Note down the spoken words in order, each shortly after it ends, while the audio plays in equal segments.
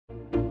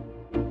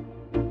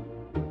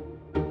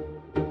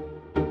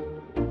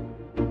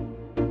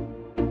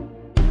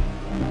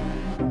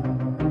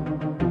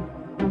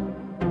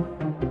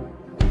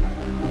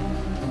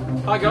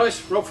Hi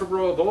guys, Rob from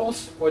Royal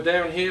Balls. We're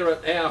down here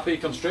at ARP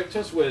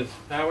Constrictors with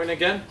Darwin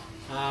again.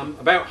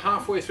 About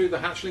halfway through the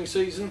hatchling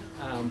season,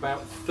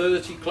 about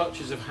 30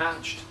 clutches have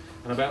hatched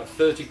and about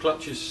 30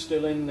 clutches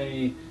still in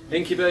the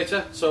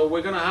incubator. So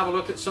we're going to have a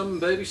look at some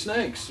baby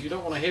snakes. You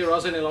don't want to hear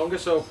us any longer,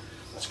 so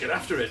let's get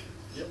after it.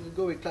 Yep. We'll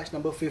go with clutch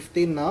number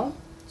 15 now.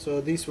 So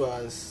this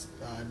was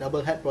a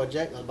double head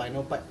project,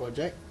 albino pipe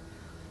project.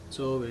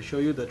 So we'll show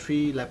you the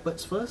 3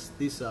 leopards first.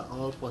 These are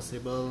all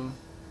possible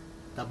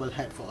double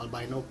head for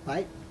albino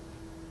pipe.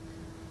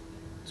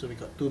 So we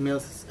got 2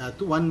 males,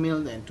 1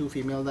 male and 2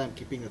 females. I'm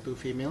keeping the 2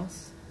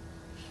 females.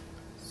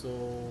 So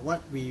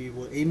what we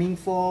were aiming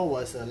for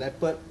was a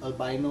leopard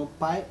albino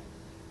pipe,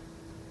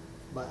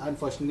 but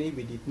unfortunately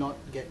we did not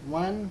get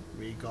one.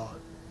 We got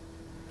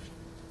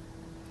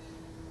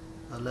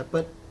a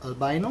leopard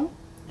albino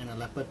and a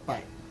leopard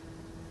pipe.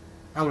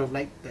 I would have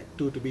liked that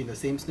 2 to be in the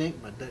same snake,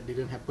 but that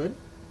didn't happen.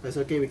 But it's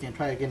okay, we can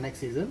try again next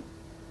season.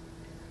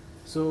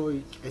 So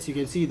as you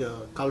can see,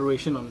 the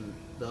coloration on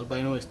the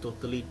albino is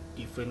totally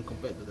different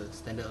compared to the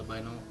standard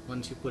albino.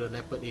 Once you put a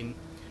leopard in,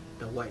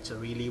 the whites are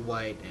really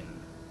white and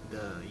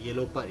the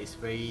yellow part is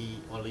very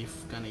olive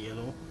kind of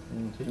yellow.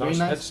 Nice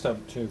head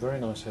stamp too, very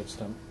nice head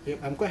stamp. Yep,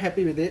 I'm quite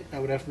happy with it. I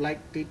would have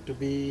liked it to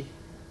be,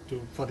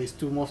 for these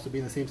 2 moths to be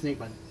in the same snake,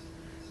 but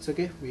it's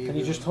okay. Can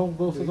you just hold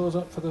both of those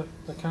up for the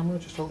camera?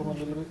 Just hold them a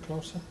little bit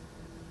closer.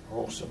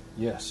 Awesome,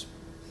 yes.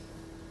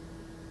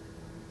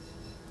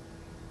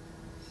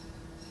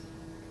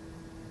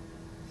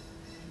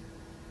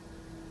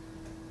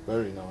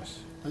 Very nice.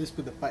 I'll just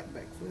put the pipe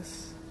back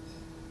first.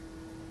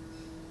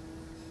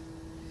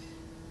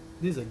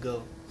 This is a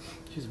girl.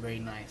 She's very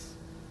nice.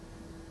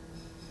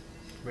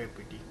 Very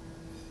pretty.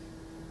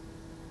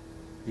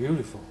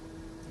 Beautiful.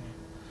 Yeah.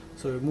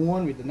 So we'll move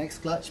on with the next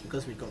clutch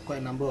because we've got quite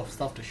a number of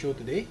stuff to show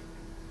today.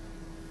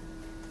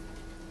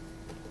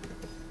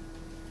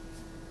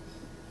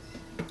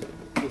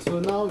 Okay, so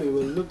now we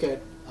will look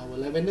at our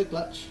lavender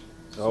clutch.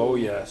 Oh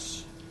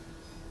yes.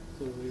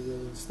 So we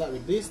will start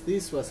with this.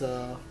 This was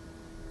a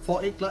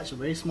 4/8 clutch, a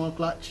very small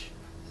clutch.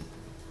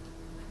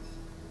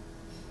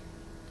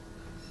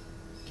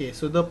 Okay,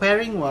 so the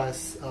pairing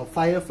was a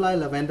Firefly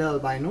Lavender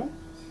Albino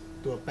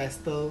to a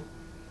pastel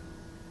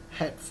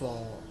head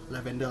for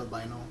Lavender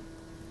Albino.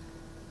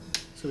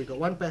 So we got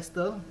one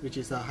pastel, which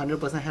is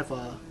 100% head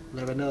for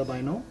Lavender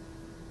Albino.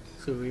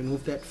 So we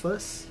remove that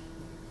first.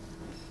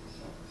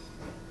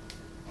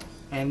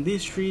 And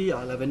these 3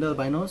 are Lavender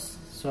Albinos.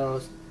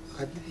 So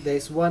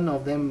there's one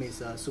of them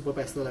is a Super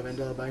Pastel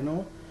Lavender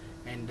Albino,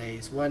 and there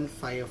is one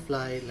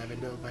Firefly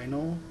Lavender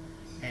Albino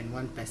and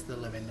one Pastel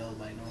Lavender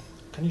Albino.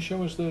 Can you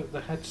show us the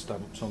head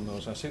stamps on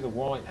those? I see the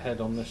white head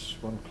on this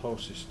one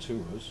closest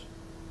to us.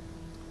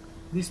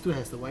 These 2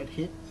 has the white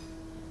head.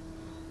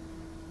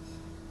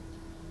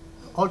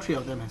 All 3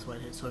 of them has white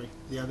head, sorry.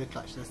 The other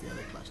clutch, that's the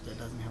other clutch that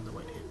doesn't have the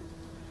white head.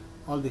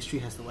 All these 3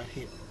 has the white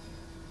head.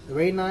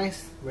 Very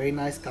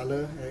nice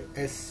color.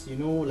 As you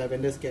know,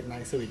 lavenders get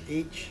nicer with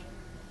age,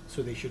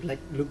 so they should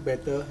look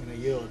better in a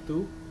year or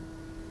 2.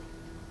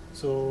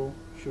 So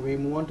should we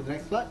move on to the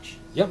next clutch?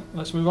 Yep,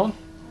 let's move on.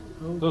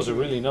 Okay. Those are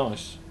really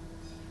nice,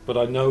 but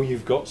I know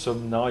you've got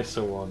some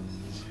nicer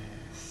ones.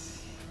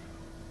 Yes.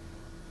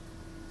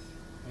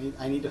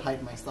 I need to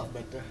hide my stuff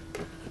better.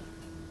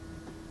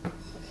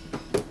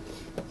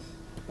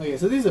 Okay,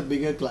 so this is a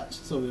bigger clutch,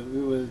 so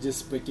we will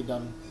just break it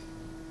down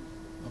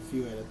a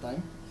few at a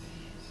time.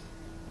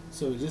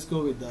 So we'll just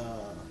go with the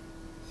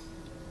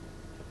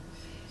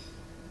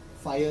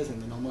fires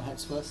and the normal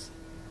heads first.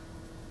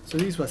 So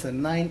this was a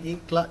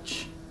 9/8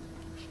 clutch.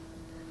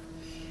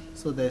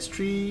 So there's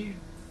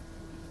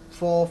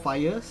 4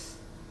 fires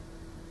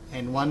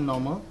and 1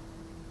 normal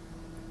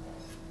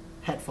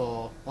head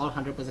for all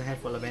 100% head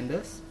for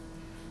lavenders.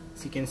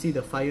 So you can see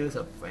the fires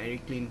are very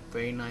clean,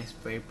 very nice,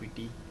 very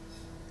pretty.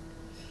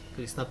 So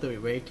we started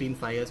with very clean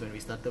fires when we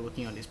started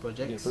working on this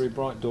project. Yeah, very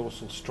bright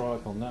dorsal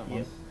stripe on that one.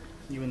 Yep.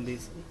 Even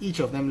this, each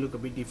of them look a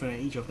bit different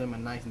and each of them are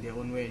nice in their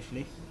own way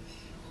actually.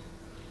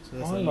 So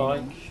that's I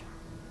like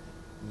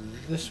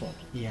this one.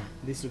 Yeah,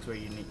 this looks very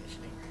unique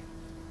actually.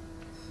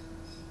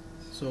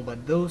 So,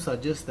 but those are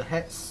just the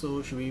heads,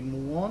 so should we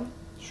move on?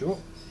 Sure.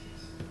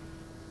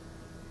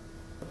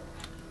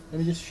 Let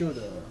me just show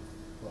the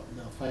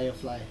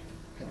Firefly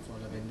head for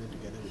lavender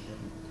together with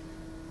them.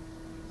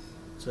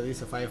 So this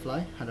is a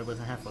Firefly,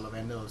 100% head for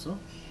lavender also.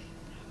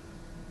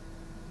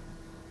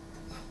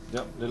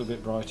 Yep, a little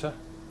bit brighter.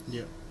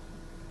 Yep.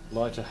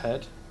 Lighter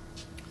head.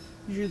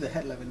 Usually the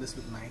head lavenders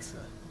look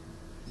nicer.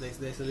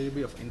 There's a little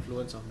bit of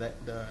influence of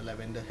that, the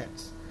lavender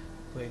heads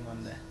going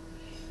on there.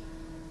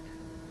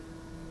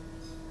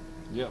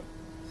 Yep.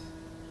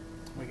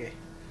 Okay,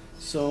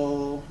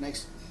 so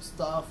next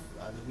stuff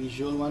are the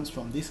visual ones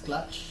from this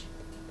clutch.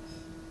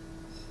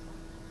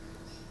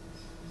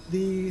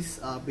 These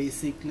are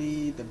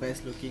basically the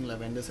best looking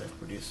lavenders I've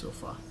produced so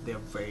far. They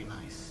are very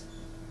nice.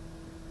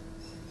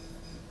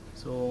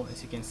 So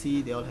as you can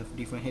see, they all have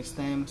different head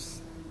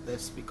stamps.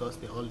 That's because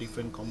they're all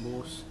different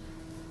combos.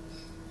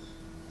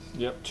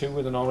 Yep, two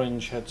with an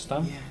orange head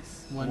stamp.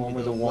 Yes, one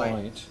with a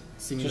white.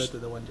 Similar to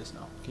the one just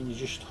now. Can you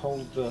just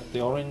hold the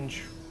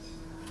orange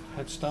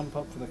head stamp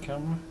up for the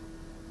camera?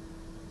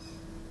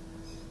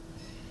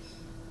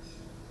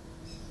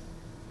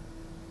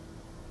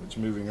 It's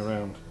moving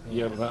around.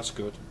 Yeah, but that's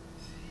good.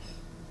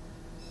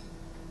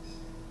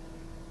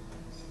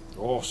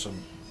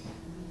 Awesome.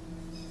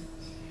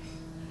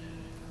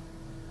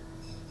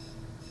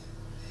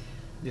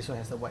 This one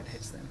has the white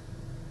head stamp.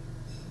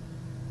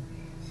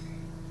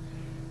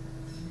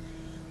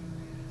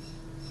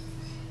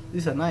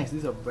 These are nice.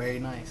 These are very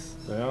nice.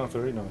 They are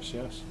very nice,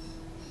 yes.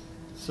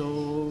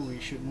 So we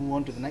should move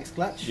on to the next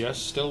clutch. Yes,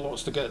 still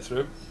lots to get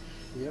through.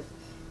 Yep.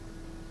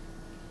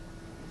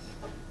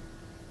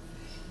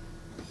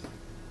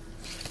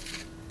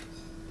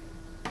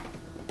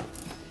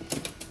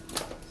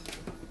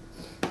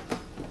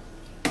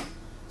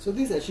 So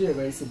this is actually a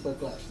very simple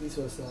clutch. This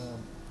was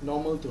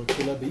normal to a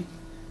killer bee.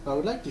 I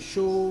would like to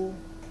show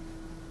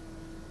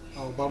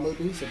our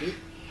bumblebees a bit.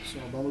 So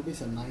our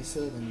bumblebees are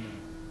nicer than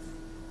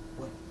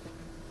what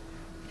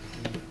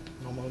the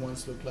normal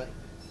ones look like.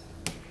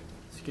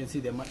 As you can see,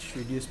 they're much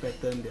reduced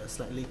pattern. They are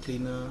slightly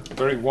cleaner.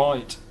 Very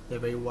white. They're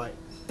very white.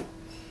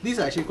 These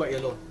are actually quite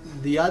yellow.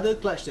 The other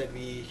clutch that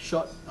we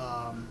shot,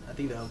 I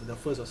think the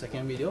first or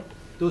second video,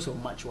 those were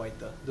much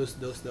whiter. Those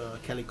the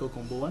calico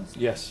combo ones.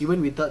 Yes.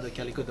 Even without the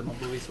calico, the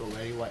bumblebees were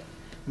very white.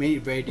 Made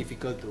it very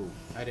difficult to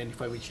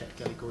identify which had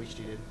calico, which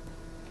didn't.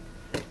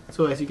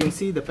 So as you can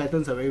see, the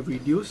patterns are very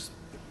reduced,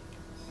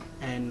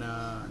 and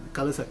the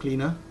colors are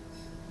cleaner,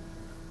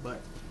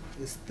 but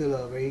it's still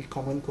a very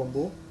common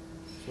combo.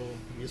 So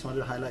I just wanted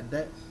to highlight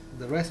that.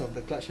 The rest of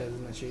the clutch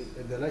hasn't actually,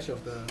 the rest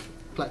of the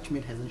clutch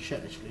mate hasn't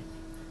shed actually.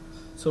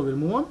 So we'll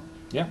move on.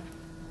 Yeah.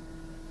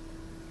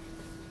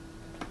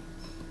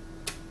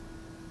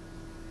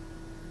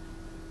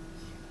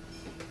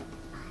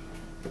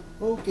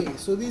 Okay,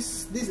 so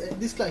this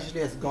clutch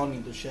actually has gone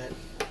into shed,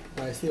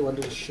 but I still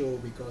wanted to show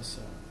because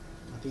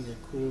I think they're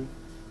cool.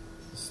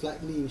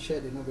 Slightly in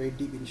shed, they're not very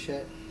deep in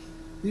shed.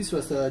 This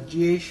was a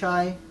GA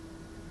Shy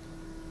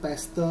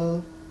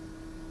Pastel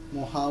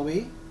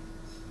Mojave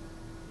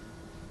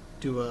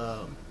to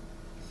a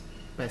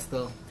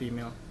pastel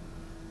female.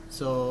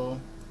 So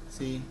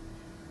see,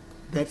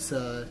 that's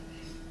a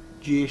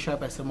GA Shy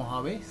Pastel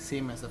Mojave,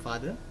 same as the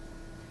father,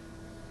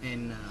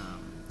 and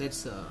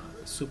that's a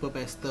Super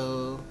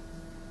Pastel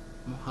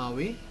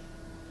Mojave.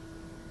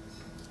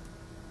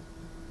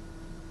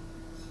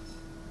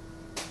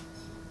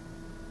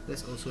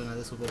 That's also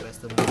another Super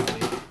Pastel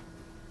Mojave.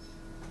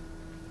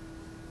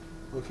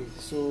 Okay,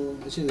 so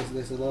actually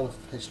there's a lot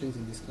of hatchlings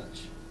in this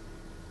clutch.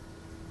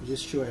 We'll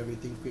just show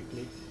everything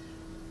quickly.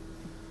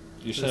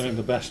 You're saving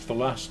the best for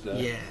last there.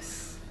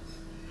 Yes.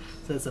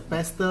 So it's a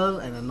pastel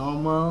and a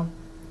normal,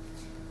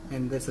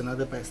 and there's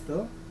another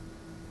pastel.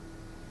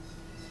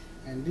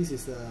 And this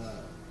is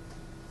a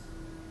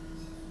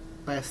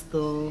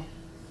pastel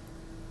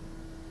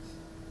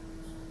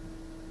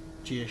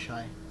GA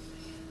Shy.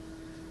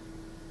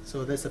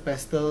 So there's a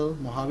pastel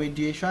Mojave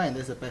GA Shy and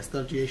there's a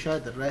pastel GA Shy.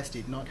 The rest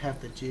did not have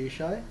the GA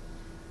Shy.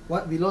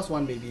 We lost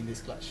one baby in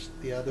this clutch.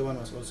 The other one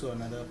was also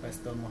another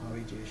pastel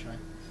Mojave GA Shy.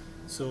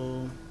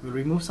 So we'll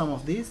remove some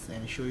of these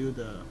and show you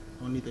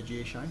only the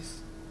GA Shys.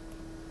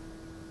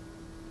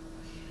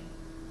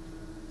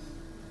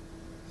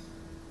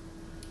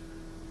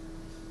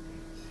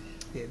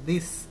 Okay,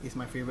 this is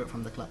my favorite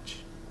from the clutch.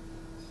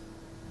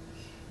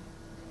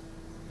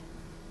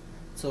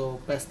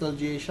 So pastel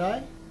GA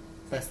Shy,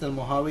 pastel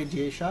Mojave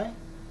GA Shy,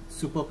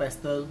 super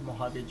pastel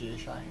Mojave GA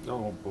Shy.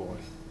 Oh boy.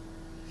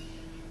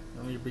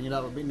 Let me bring it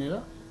up a bit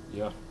nearer.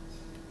 Yeah.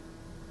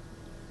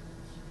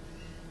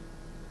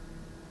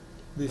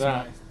 This is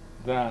nice.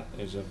 That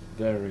is a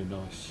very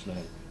nice snake.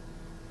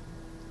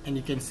 And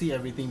you can see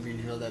everything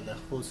visual, that the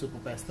whole super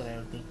pastel and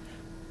everything.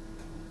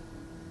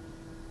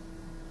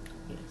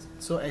 Yes.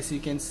 So as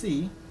you can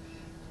see,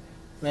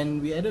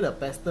 when we added a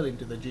pastel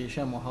into the GA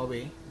Shy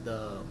Mojave,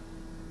 the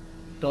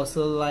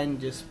dorsal line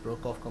just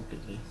broke off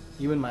completely.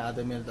 Even my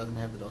other male doesn't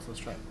have the dorsal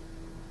stripe.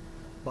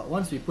 But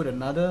once we put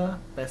another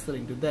pastel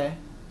into there,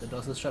 the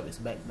dorsal stripe is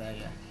back there.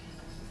 Yeah.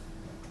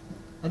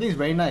 I think it's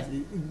very nice.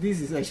 This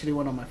is actually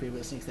one of my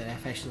favorite snakes that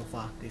I've hatched so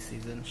far this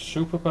season.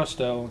 Super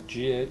Pastel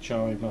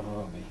GHI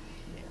Mojave.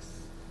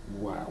 Yes.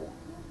 Wow.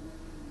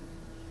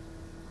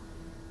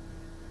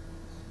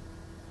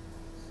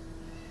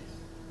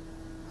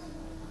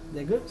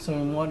 They're good. So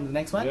we move on to the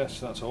next one. Yes,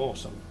 that's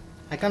awesome.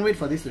 I can't wait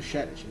for this to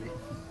shed actually.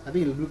 I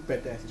think it'll look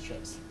better as it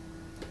sheds.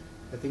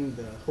 I think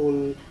the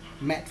whole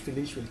matte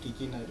finish will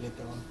kick in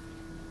later on.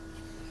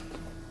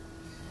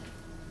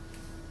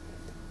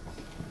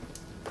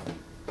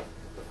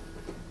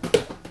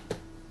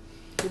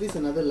 So this is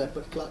another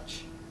leopard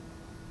clutch.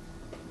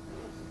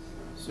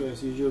 So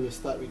as usual, we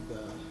start with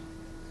the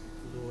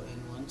lower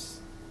end ones.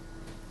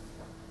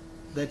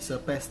 That's a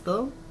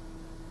pastel,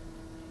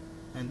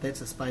 and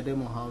that's a spider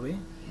Mojave.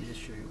 Let me just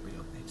show you a bit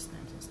of head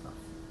stamps and stuff.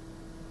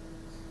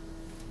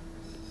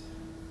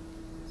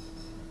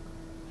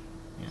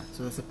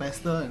 So there's a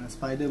pastel and a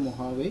spider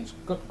Mojave. It's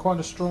got quite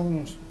a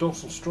strong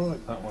dorsal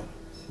stripe, that one.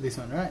 This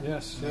one, right?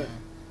 Yes, yeah.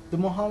 The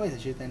Mojaves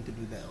actually tend to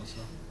do that also.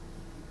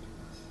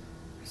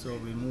 So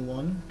we'll move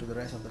on to the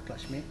rest of the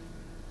clutch mate.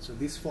 So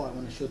these four I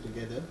want to show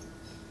together.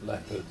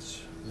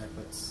 Leopards.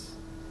 Leopards.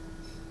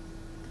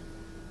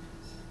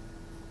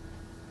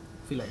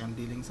 I feel like I'm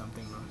dealing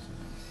something wrong, so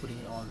I'm putting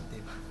it all on the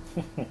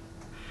table.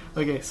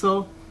 Okay,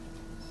 so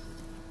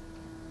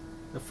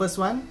the first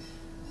one.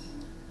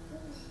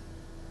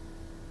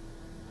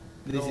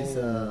 This is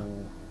a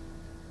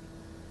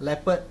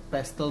leopard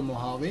pastel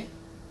Mojave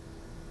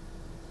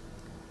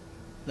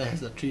that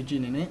has a 3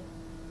 gene in it.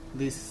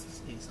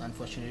 This is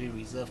unfortunately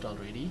reserved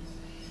already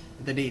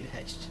the day it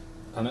hatched.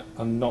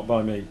 And not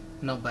by me.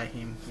 Not by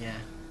him, yeah.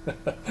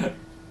 Okay,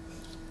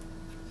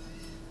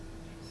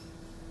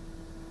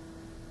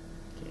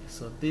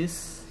 so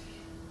this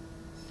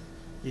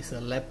is a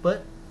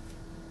leopard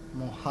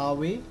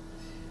Mojave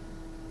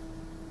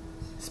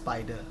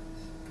spider.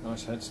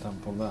 Nice head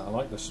stamp on that. I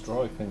like the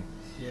striping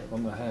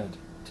on the head.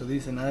 So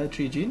this is another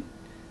 3 gene.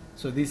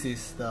 So this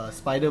is the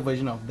spider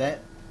version of that,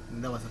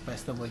 and that was a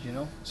pastel version.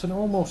 It's an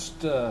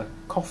almost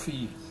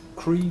coffee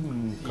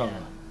cream colour. Yeah.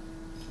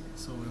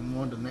 So we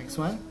move on to the next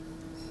one.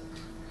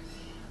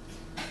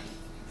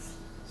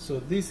 So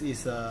this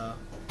is a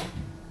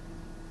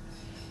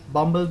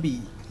bumblebee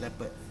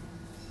leopard.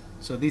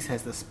 So this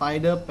has the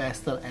spider,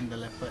 pastel, and the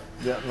leopard.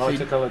 Yeah,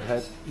 lighter coloured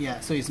head.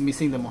 Yeah, so it's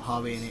missing the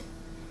Mojave in it.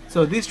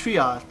 So these three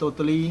are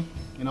totally,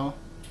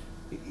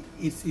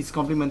 it's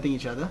complementing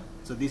each other.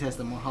 So this has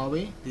the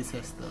Mojave, this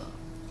has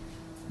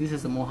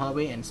the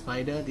Mojave and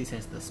spider, this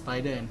has the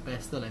spider and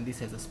pastel, and this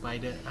has the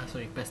spider,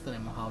 pastel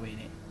and Mojave in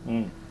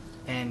it.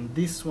 And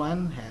this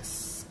one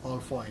has all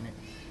four in it.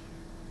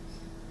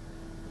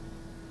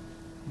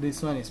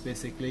 This one is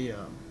basically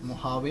a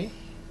Mojave,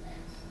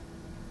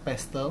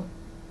 pastel,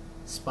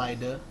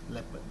 spider,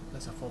 leopard.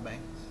 That's a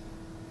 4-bang.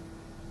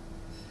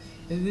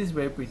 This is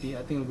very pretty.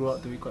 I think it'll grow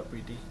out to be quite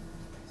pretty.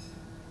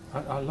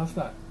 I love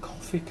that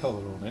coffee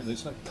colour on it.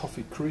 It's like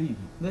coffee cream.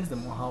 That's the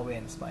Mojave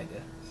and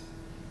spider.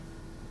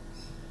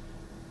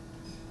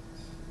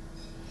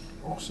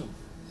 Awesome.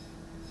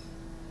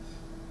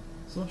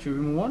 So should we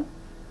move on?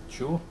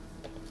 Sure.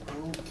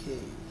 Okay.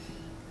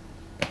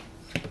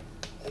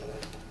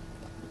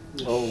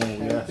 Oh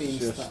yes,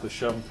 yes, stuff. the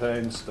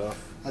champagne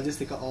stuff. I'll just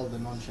take out all the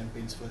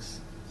non-champagnes first.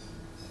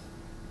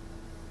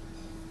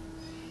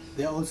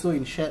 They are also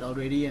in shed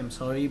already. I'm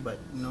sorry, but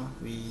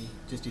we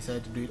just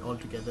decided to do it all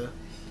together.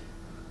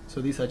 So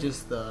these are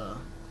just the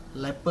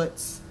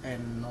leopards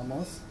and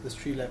normals. There's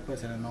 3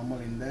 leopards and a normal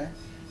in there.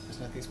 There's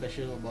nothing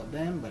special about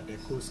them, but they're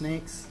cool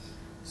snakes.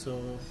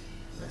 So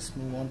let's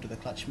move on to the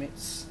clutch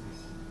mates.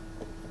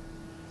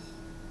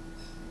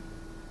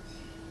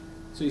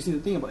 So you see,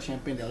 the thing about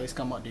champagne, they always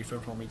come out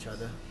different from each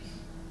other.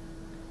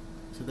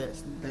 So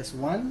that's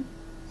one.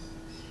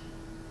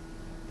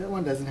 That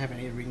one doesn't have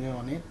any ringer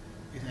on it,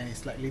 and it's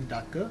slightly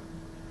darker.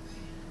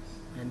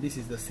 And this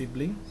is the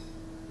sibling,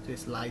 so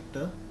it's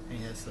lighter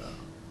and it has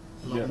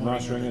a lot more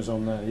nice ringers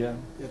on there. Yeah.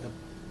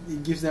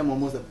 It gives them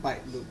almost a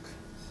pipe look.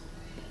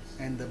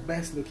 And the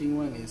best looking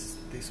one is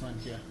this one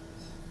here.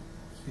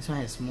 This one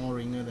has more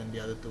ringer than the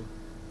other two.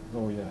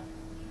 Oh yeah.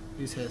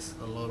 This has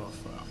a lot of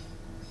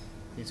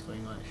things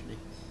going on actually.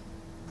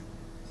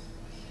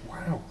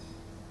 Wow.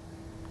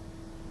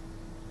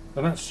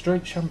 And that's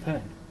straight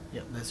champagne.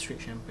 Yep, that's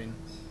straight champagne.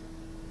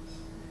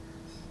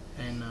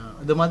 And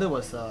the mother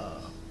was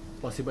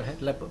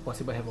leopard,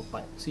 possible have a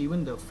pipe. So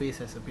even the face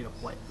has a bit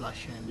of white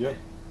blush. And yep.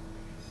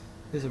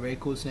 This is a very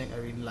cool snake. I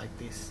really like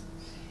this.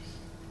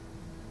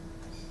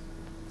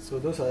 So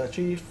those are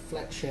 3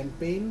 flat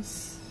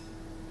champagnes,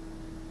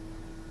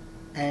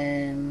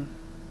 and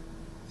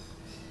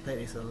that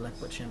is a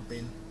leopard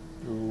champagne.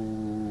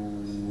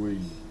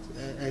 Ooh-wee.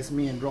 As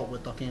me and Rob were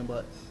talking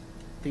about,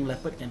 I think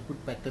leopard can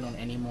put pattern on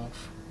any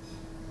morph.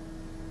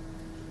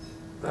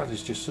 That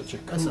is just such a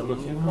cool That's a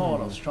looking lot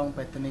one. of strong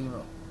patterning,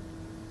 Rob.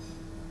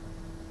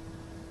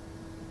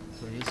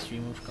 So just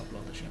remove a couple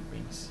of the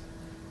champagnes.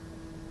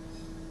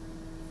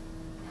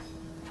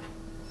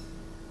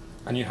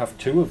 And you have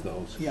 2 of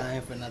those. Yeah, I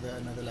have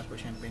another leopard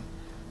champagne.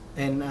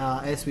 And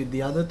as with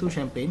the other 2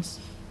 champagnes,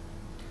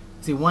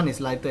 see, one is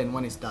lighter and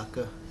one is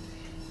darker.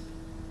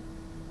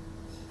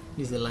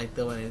 This is the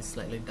lighter one and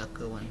slightly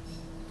darker one.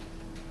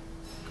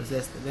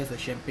 Because there's the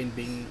champagne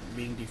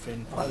being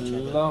different from I each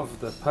other. love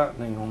the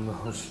patterning on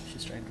those.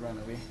 She's trying to run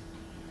away.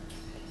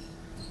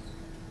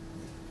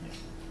 Yeah.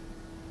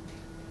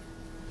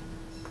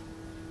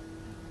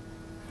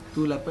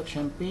 2 leopard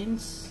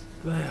champagnes.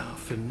 They are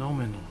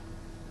phenomenal.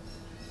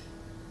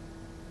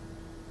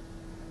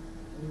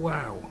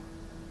 Wow.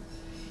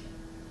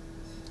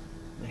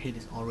 The head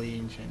is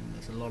orange and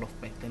there's a lot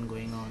of pattern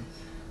going on.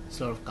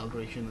 There's a lot of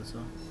coloration as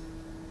well.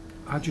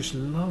 I just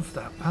love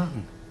that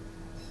pattern.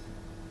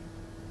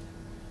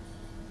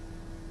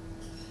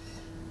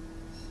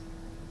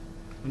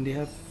 And they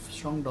have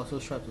strong dorsal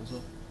stripes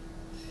also.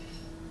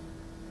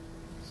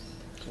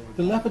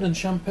 The leopard and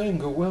champagne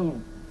go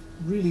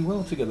really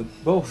well together.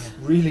 Both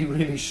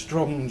really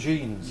strong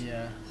genes.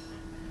 Yeah.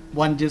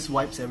 one just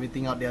wipes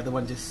everything out, the other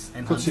one just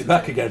enhances Puts it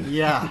back again.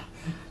 Yeah,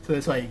 so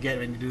that's what you get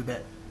when you do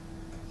that.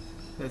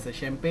 There's a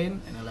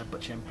champagne and a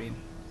leopard champagne.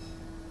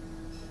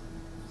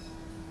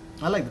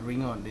 I like the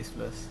ringer on this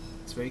first.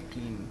 It's very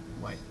clean,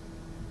 white.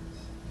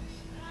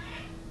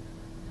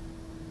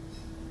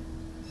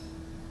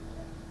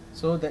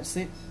 So that's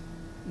it.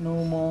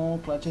 No more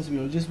clutches.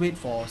 We'll just wait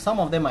for some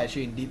of them are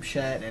actually in deep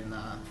shed and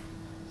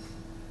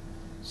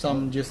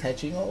some just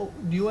hatching. Oh,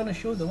 do you want to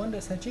show the one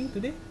that's hatching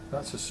today?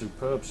 That's a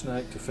superb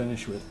snake to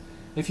finish with.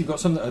 If you've got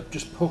some that are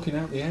just poking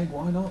out the egg,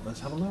 why not? Let's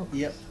have a look.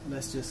 Yep,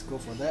 let's just go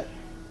for that.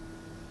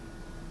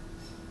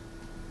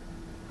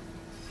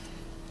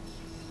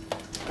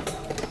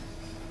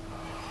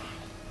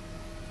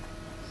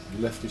 You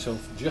left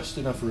yourself just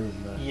enough room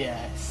there.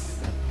 Yes.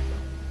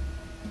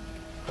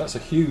 That's a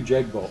huge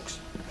egg box.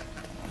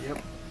 Yep.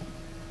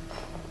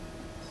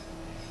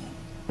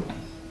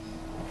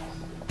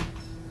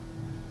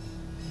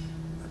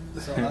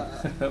 So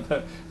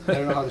I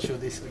don't know how to show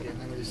this. Okay,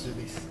 let me just do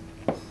this.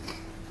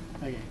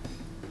 Okay.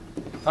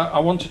 I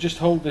want to just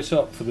hold this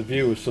up for the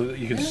viewers so that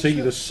you can see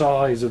sure. the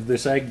size of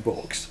this egg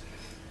box.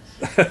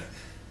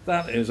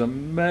 That is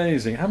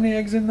amazing. How many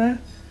eggs in there?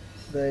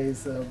 There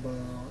is about,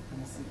 let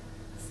me see.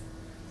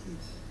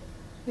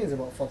 I think it's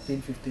about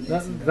 14, 15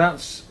 eggs in there.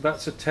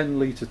 That's a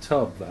 10-litre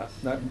tub.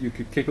 That you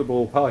could kick a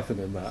ball python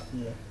in that.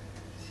 Yeah.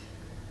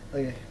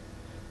 Okay.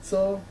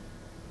 So,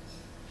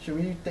 should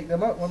we take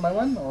them out one by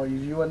one, or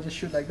you want to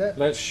shoot like that?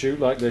 Let's shoot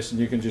like this, and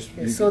you can just.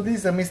 Okay, so this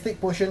is a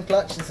Mystic Potion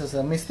clutch. This is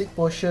a Mystic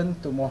Potion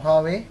to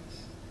Mojave,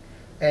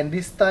 and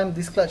this time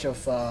this clutch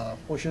of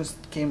potions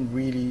came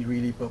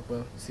really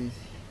purple. See,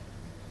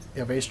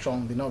 they're very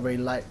strong. They're not very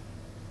light.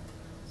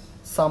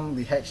 Some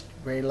we hatched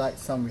very light.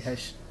 Some we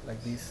hatched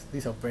like this.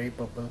 These are very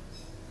purple.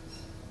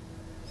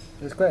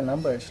 There's quite a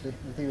number actually.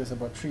 I think there's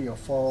about 3 or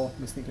 4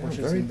 Mystic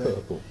Potions very in there.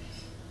 purple.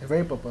 They're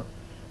very purple.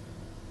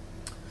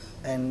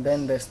 And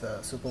then there's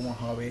the Super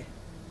Mojave.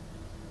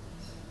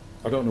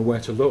 I don't know where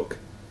to look.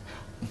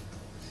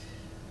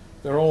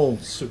 They're all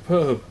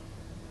superb.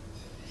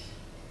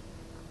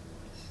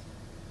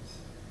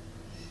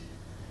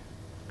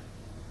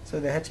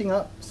 So they're hatching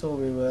up, so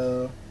we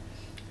will...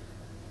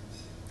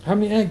 How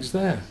many eggs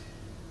there?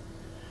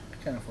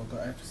 I kind of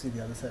forgot, I have to see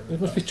the other side. There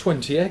must be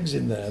 20 eggs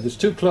in there. There's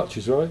 2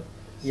 clutches, right?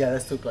 Yeah,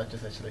 there's 2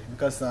 clutches actually.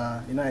 Because,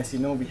 as you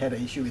know, we had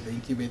an issue with the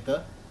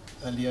incubator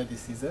earlier this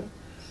season.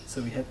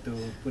 So we had to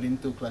put in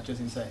 2 clutches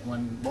inside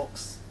one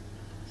box.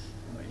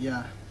 But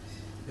yeah,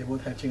 they're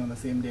both hatching on the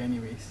same day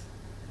anyways.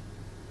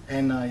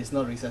 And it's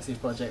not a recessive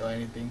project or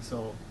anything,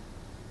 so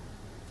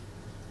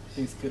I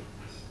think it's good.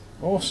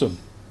 Awesome.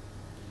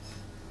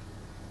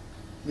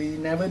 We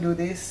never do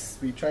this,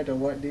 we try to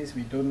avoid this,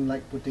 we don't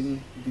like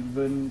putting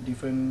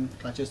different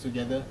clutches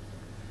together.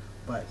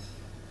 But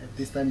at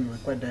this time we were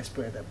quite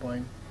desperate at that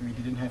point. We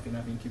didn't have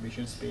enough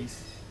incubation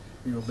space.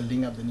 We were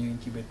building up the new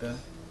incubator.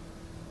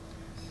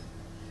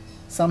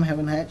 Some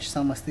haven't hatched,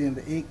 some are still in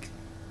the egg.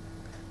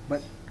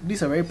 But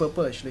these are very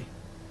purple actually.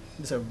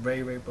 These are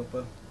very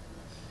purple.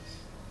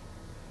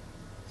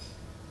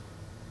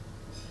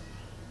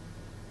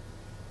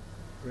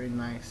 Very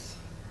nice.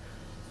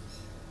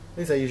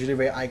 These are usually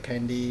very eye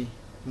candy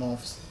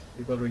moths.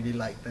 People really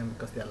like them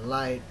because they're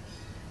light,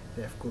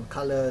 they have cool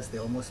colors,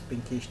 they're almost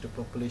pinkish to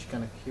purplish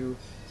kind of hue.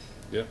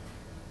 Yep.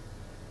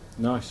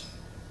 Nice.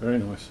 Very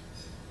nice.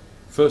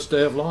 First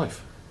day of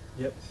life.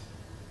 Yep.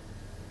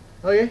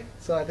 Okay,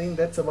 so I think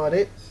that's about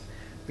it.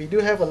 We do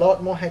have a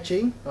lot more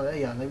hatching. Oh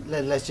yeah,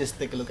 let's just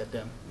take a look at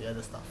them, the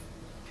other stuff.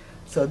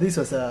 So this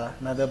was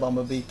another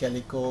bumblebee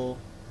calico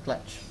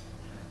clutch.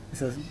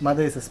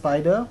 Mother is a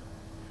spider,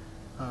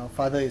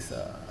 father is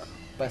a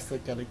pastel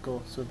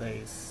calico, so there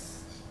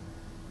is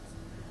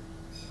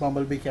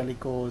bumblebee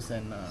calicos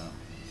and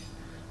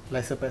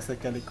lesser pastel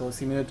calico,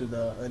 similar to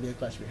the earlier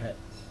clutch we had.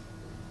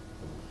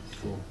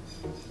 Cool.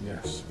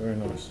 Yes, very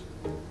nice.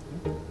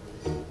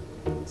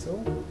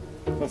 So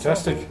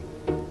Fantastic.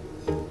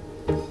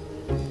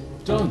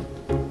 Done.